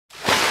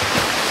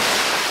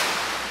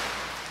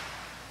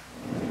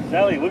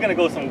Sally, we're gonna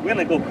go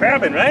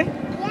crabbing, right?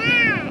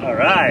 Yeah. All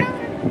right.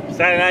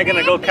 Sally and I are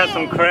gonna go catch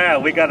some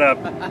crab. We got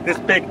this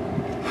big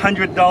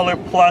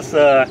 $100 plus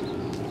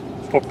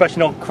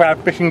professional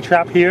crab fishing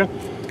trap here.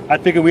 I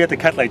figured we have to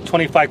catch like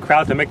 25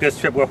 crabs to make this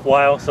trip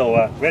worthwhile. So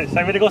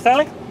ready to go,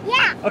 Sally?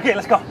 Yeah. Okay,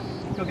 let's go.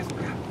 Go get some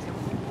crab.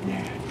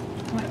 Yeah.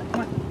 Come on, come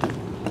on.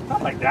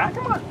 Not like that.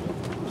 Come on.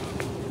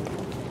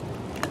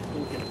 Go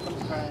get some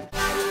crab.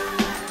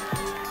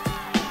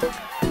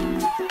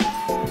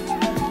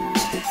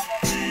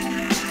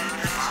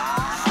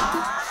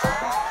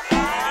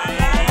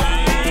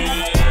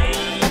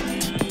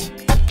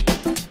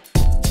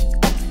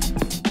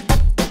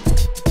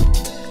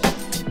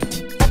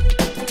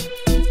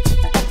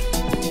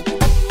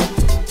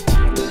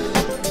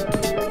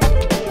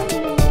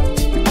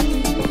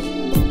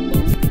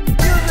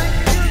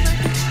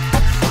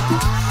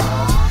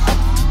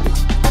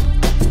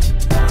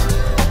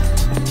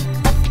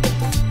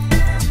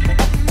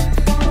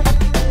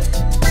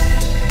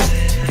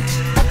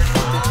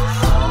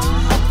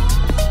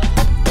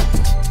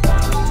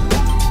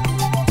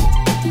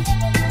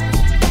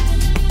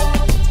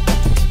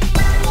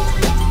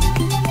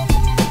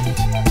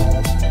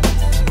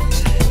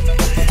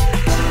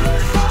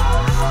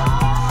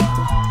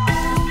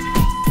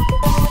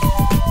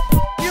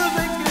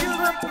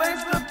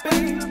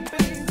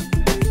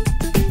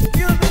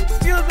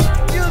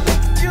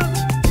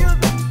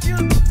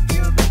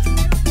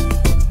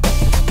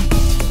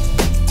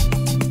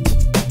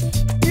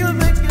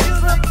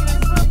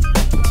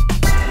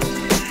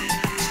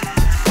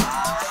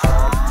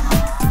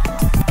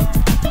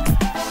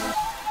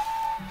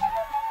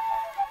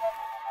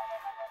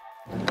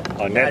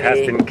 Our net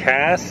has been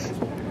cast.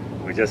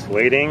 We're just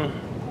waiting.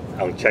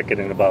 I'll check it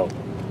in about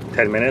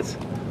 10 minutes.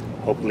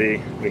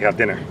 Hopefully we have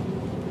dinner.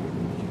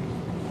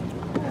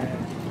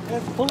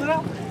 Let's pull it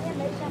out.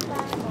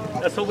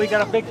 That's what we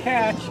got, a big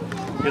catch.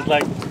 It's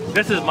like,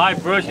 this is my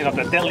version of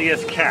the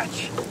deadliest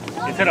catch.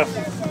 Instead of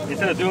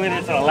doing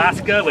it in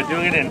Alaska, we're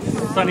doing it in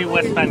sunny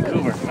West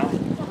Vancouver.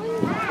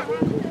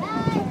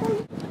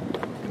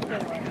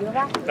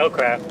 No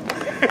crab.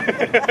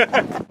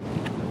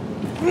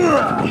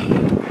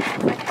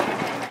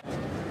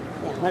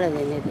 Oh,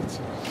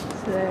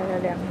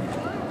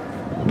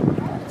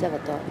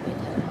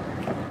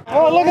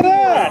 look at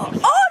that!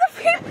 Oh, the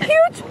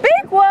huge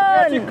big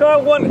one!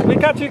 We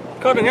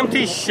caught an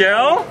empty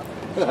shell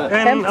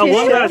and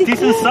one that's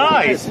decent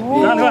size.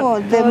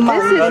 Oh,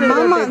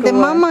 the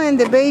mama and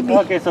the baby.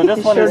 Okay, so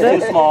this one is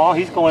too small.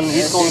 He's going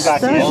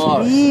back in.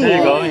 There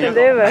you go.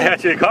 I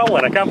actually caught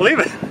one. I can't believe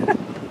it.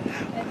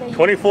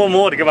 24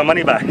 more to get my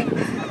money back.